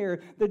in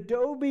there, the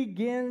dough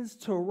begins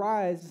to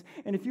rise.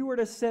 And if you were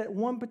to set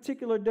one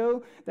particular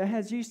dough that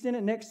has yeast in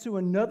it next to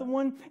another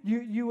one,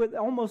 you would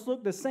almost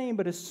look the same,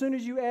 but as soon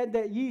as you add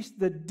that yeast,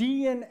 the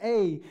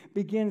DNA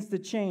begins to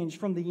change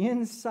from the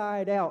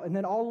inside out, and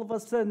then all of a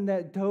sudden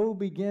that dough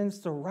begins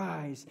to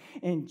rise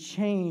and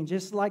change.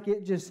 It's like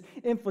it just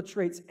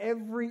infiltrates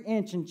every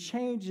inch and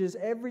changes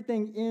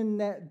everything in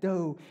that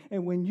dough.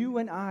 And when you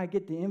and I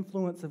get the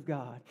influence of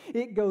God,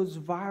 it goes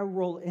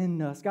viral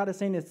in us. God is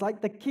saying it's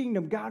like the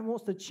kingdom. God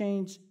wants to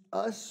change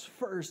us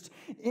first,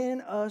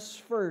 in us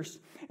first.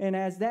 And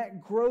as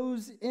that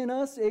grows in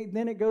us,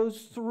 then it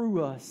goes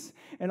through us.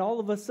 And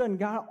all of a sudden,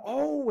 God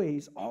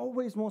always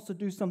wants to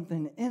do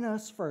something in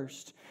us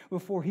first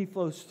before he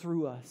flows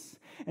through us.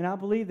 And I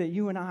believe that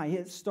you and I,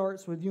 it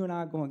starts with you and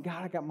I going,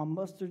 God, I got my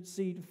mustard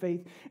seed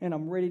faith, and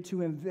I'm ready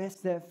to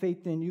invest that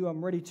faith in you.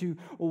 I'm ready to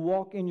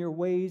walk in your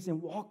ways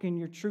and walk in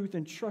your truth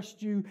and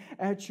trust you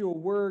at your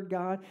word,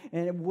 God.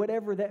 And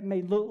whatever that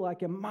may look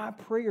like, in my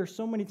prayer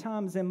so many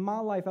times in my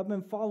life, I've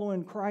been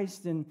following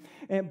Christ,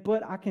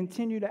 but I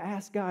continue to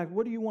ask God,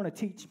 what do you want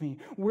to teach me?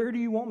 Where do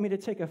you want me to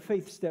take a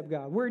faith step,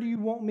 God? Where do you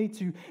want me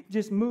to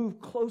just move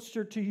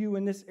closer to you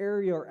in this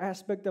area or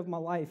aspect of my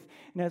life?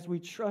 And as we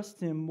trust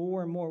him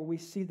more and more, we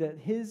see that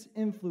his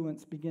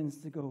influence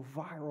begins to go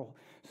viral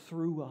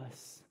through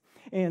us.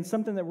 And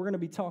something that we're going to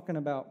be talking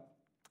about,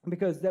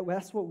 because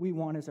that's what we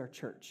want as our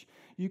church.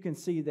 You can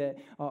see that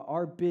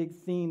our big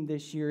theme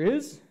this year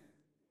is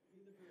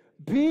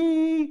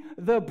Be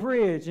the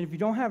Bridge. And if you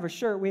don't have a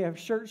shirt, we have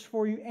shirts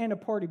for you and a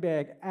party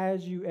bag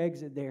as you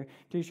exit there.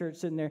 T-shirt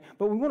sitting there.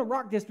 But we want to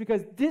rock this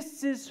because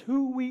this is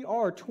who we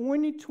are.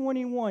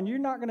 2021. You're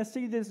not going to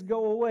see this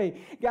go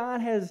away. God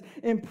has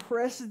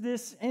impressed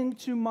this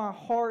into my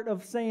heart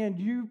of saying,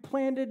 you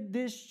planted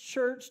this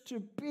church to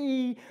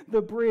be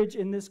the bridge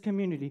in this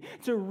community,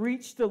 to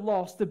reach the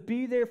lost, to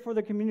be there for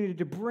the community,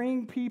 to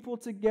bring people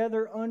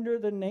together under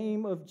the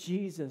name of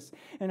Jesus.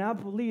 And I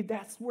believe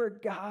that's where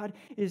God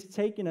is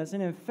taking us.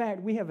 And in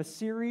fact, we have a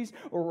series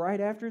right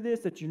after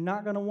this that you're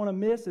not going to want to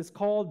miss. It's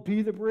called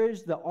Be the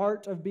Bridge, the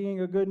Art of Being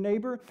a Good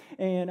Neighbor.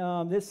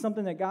 And this is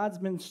something that God's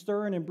been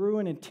stirring and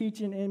brewing and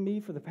teaching in me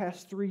for the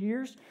past 3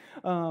 years.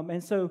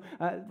 And so,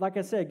 like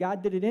I said,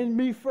 God did it in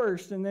me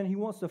first, and then he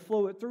wants to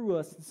flow it through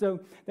us.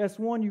 So that's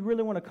one you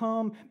really want to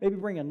come, maybe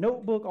bring a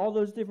notebook, all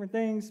those different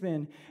things.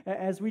 And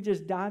as we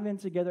just dive in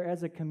together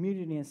as a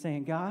community and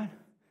saying, God,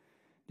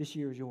 this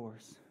year is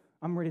yours.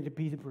 I'm ready to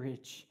be the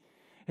bridge.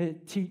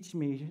 Teach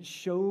me,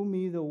 show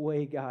me the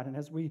way, God. And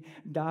as we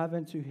dive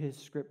into his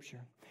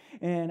scripture.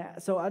 And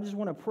so I just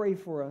want to pray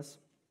for us.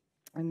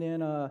 And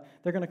then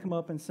they're going to come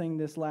up and sing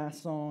this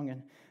last song.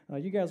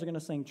 And you guys are going to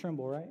sing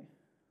Tremble, right?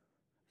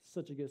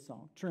 Such a good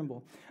song,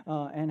 Tremble.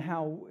 And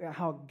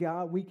how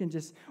God, we can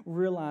just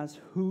realize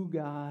who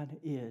God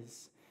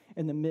is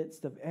in the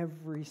midst of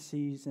every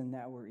season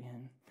that we're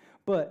in.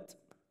 But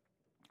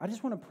I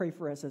just want to pray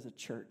for us as a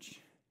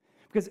church.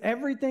 Because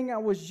everything I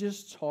was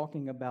just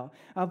talking about,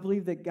 I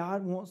believe that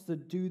God wants to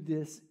do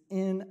this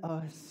in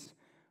us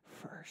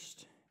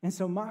first. And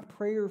so my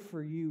prayer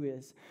for you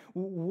is,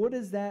 what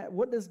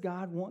does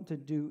God want to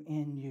do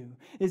in you?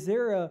 Is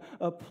there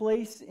a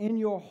place in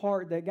your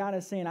heart that God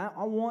is saying,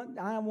 I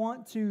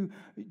want to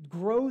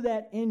grow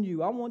that in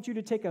you. I want you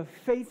to take a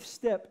faith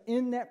step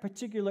in that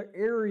particular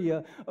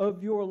area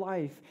of your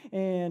life.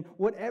 And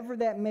whatever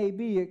that may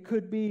be, it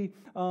could be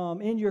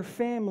in your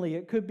family.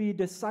 It could be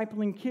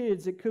discipling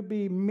kids. It could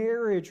be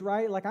marriage,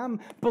 right? Like I'm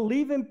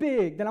believing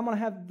big that I'm going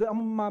to have,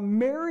 my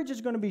marriage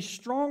is going to be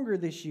stronger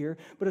this year,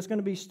 but it's going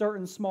to be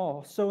starting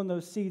small, sowing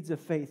those seeds of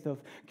faith,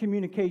 of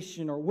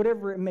communication, or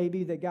whatever it may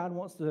be that God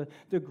wants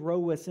to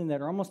grow us in that.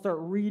 Or I'm going to start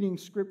reading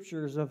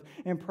scriptures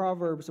and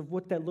Proverbs of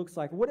what that looks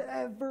like.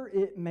 Whatever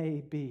it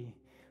may be,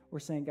 we're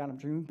saying, God, I'm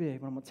dreaming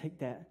big, but I'm going to take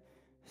that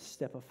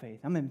step of faith.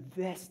 I'm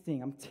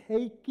investing. I'm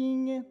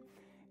taking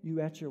you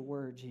at your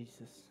word,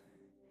 Jesus.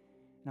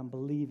 And I'm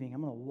believing.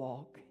 I'm going to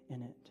walk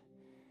in it.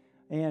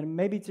 And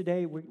maybe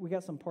today, we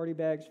got some party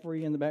bags for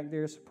you in the back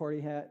there. It's a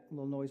party hat, a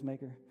little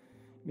noisemaker.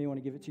 You may want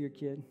to give it to your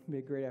kid. It'll be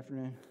a great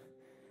afternoon.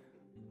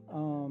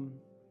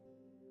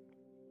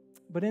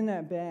 But in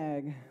that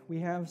bag, we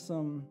have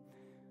some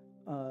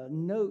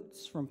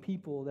notes from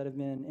people that have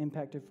been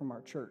impacted from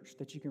our church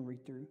that you can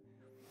read through.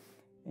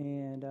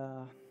 And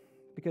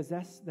because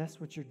that's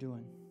what you're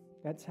doing.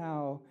 That's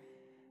how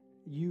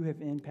you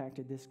have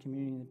impacted this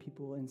community and the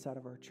people inside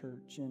of our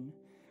church. And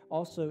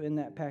also in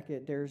that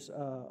packet, there's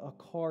a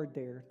card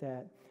there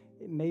that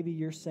maybe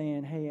you're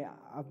saying, hey,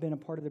 I've been a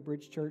part of the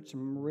Bridge Church,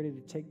 and I'm ready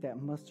to take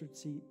that mustard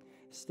seed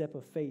step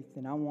of faith,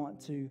 and I want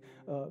to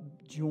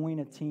join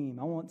a team.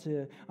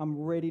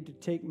 I'm ready to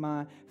take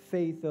my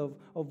faith of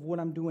what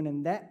I'm doing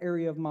in that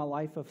area of my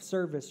life of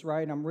service,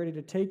 right? I'm ready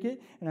to take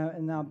it,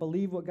 and I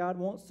believe what God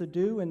wants to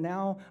do, and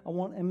now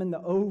I'm in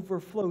the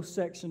overflow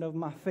section of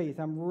my faith.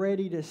 I'm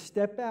ready to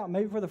step out,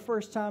 maybe for the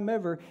first time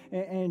ever,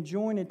 and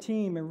join a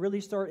team and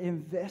really start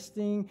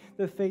investing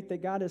the faith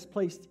that God has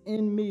placed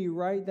in me,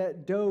 right?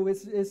 That dough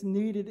is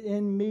needed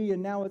in me,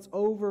 and now it's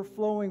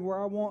overflowing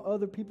where I want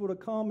other people to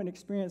come and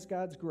experience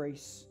God's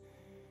grace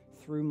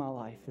through my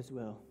life as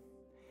well.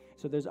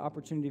 So there's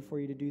opportunity for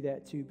you to do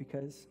that too,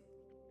 because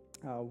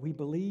we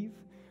believe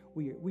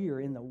we are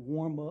in the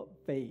warm-up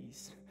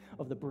phase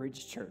of the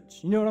Bridge Church.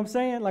 You know what I'm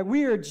saying? Like,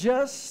 we are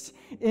just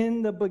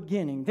in the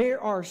beginning. There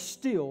are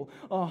still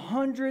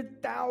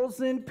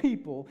 100,000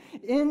 people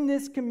in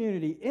this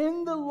community,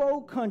 in the Low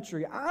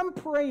Country. I'm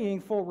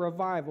praying for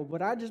revival,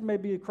 but I just may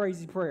be a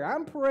crazy prayer.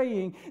 I'm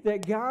praying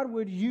that God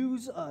would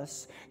use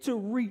us to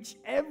reach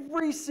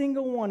every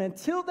single one.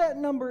 Until that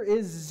number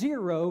is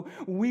 0,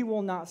 we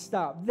will not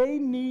stop. They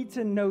need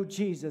to know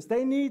Jesus.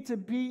 They need to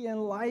be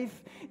in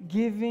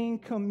life-giving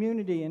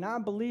community. And I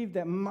believe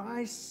that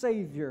my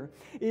Savior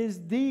is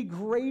the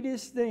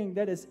greatest thing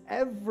that has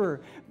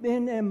ever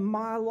been in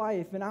my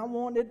life, and I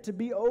want it to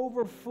be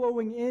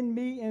overflowing in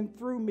me and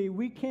through me.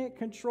 We can't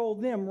control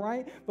them,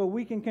 right? But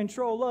we can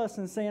control us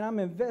and saying, I'm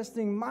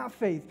investing my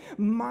faith,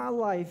 my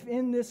life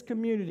in this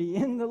community,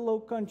 in the Low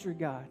Country,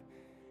 God.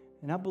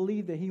 And I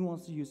believe that He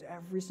wants to use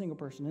every single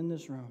person in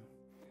this room.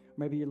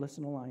 Maybe you're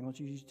listening online. He wants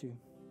you to use too.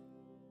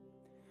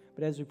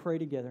 But as we pray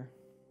together,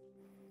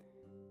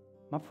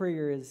 my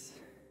prayer is,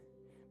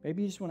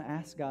 maybe you just want to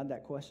ask God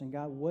that question.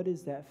 God, what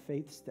is that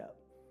faith step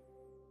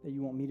that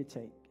you want me to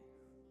take?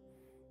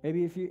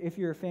 Maybe if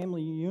you're a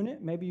family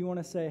unit, maybe you want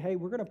to say, hey,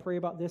 we're going to pray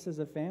about this as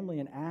a family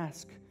and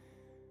ask,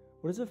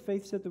 what is a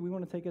faith step that we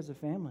want to take as a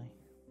family?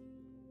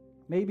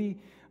 Maybe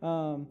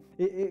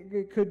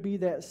it could be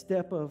that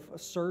step of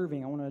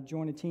serving. I want to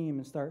join a team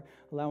and start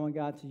allowing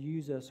God to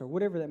use us, or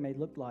whatever that may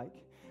look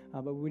like.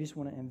 But we just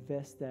want to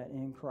invest that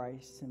in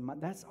Christ. And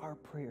that's our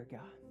prayer,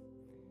 God.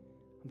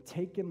 I'm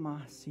taking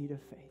my seed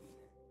of faith,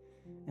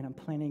 and I'm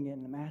planting it,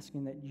 and I'm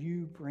asking that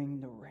you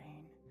bring the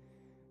rain.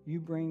 You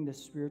bring the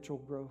spiritual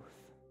growth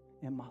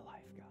in my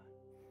life, God.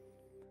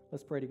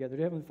 Let's pray together.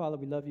 Dear Heavenly Father,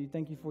 we love you.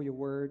 Thank you for your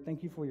word.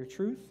 Thank you for your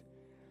truth.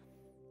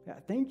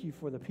 God, thank you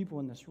for the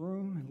people in this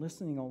room and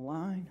listening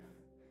online.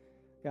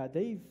 God,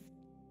 they've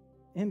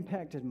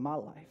impacted my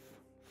life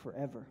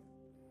forever.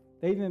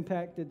 They've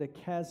impacted the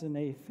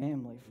Cazanet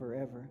family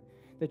forever.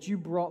 That you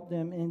brought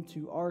them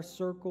into our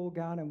circle,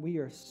 God, and we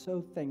are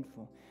so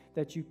thankful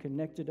that you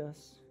connected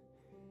us.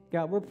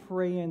 God, we're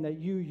praying that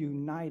you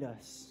unite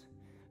us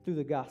through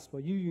the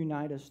gospel. You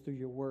unite us through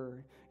your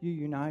word. You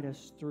unite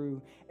us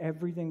through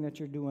everything that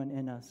you're doing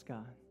in us,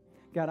 God.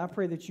 God, I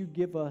pray that you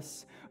give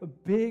us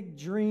big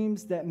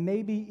dreams that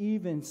maybe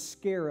even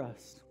scare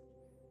us,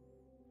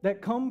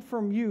 that come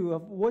from you,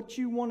 of what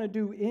you want to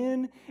do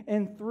in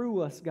and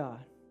through us,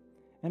 God.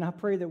 And I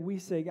pray that we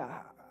say, God,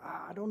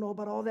 I don't know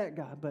about all that,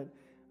 God, but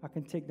I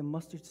can take the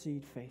mustard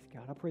seed faith,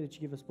 God. I pray that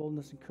you give us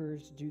boldness and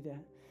courage to do that.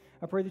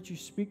 I pray that you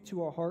speak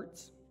to our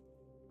hearts.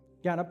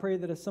 God, I pray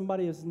that if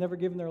somebody has never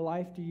given their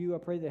life to you, I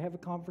pray they have a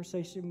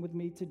conversation with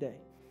me today,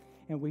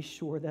 and we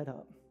shore that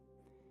up.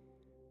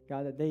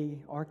 God, that they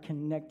are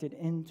connected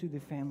into the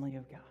family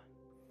of God.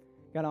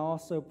 God, I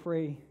also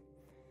pray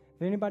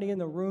for anybody in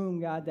the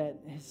room, God, that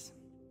is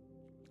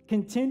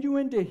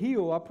continuing to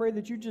heal. I pray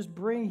that you just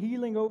bring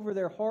healing over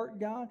their heart,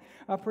 God.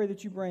 I pray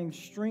that you bring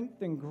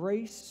strength and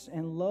grace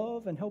and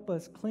love and help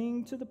us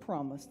cling to the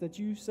promise that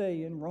you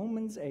say in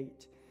Romans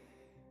 8,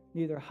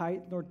 neither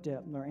height nor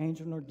depth, nor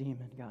angel nor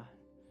demon, God.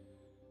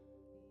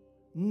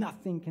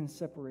 Nothing can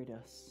separate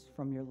us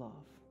from your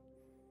love.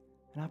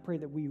 And I pray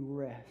that we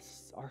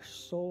rest, our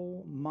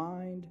soul,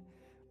 mind,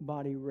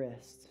 body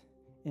rest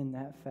in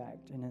that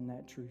fact and in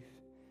that truth.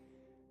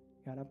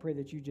 God, I pray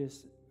that you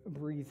just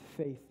breathe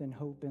faith and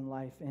hope and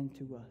life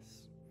into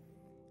us.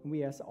 And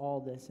we ask all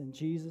this in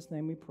Jesus'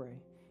 name we pray.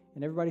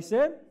 And everybody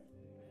said,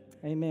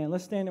 Amen.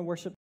 Let's stand and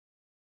worship.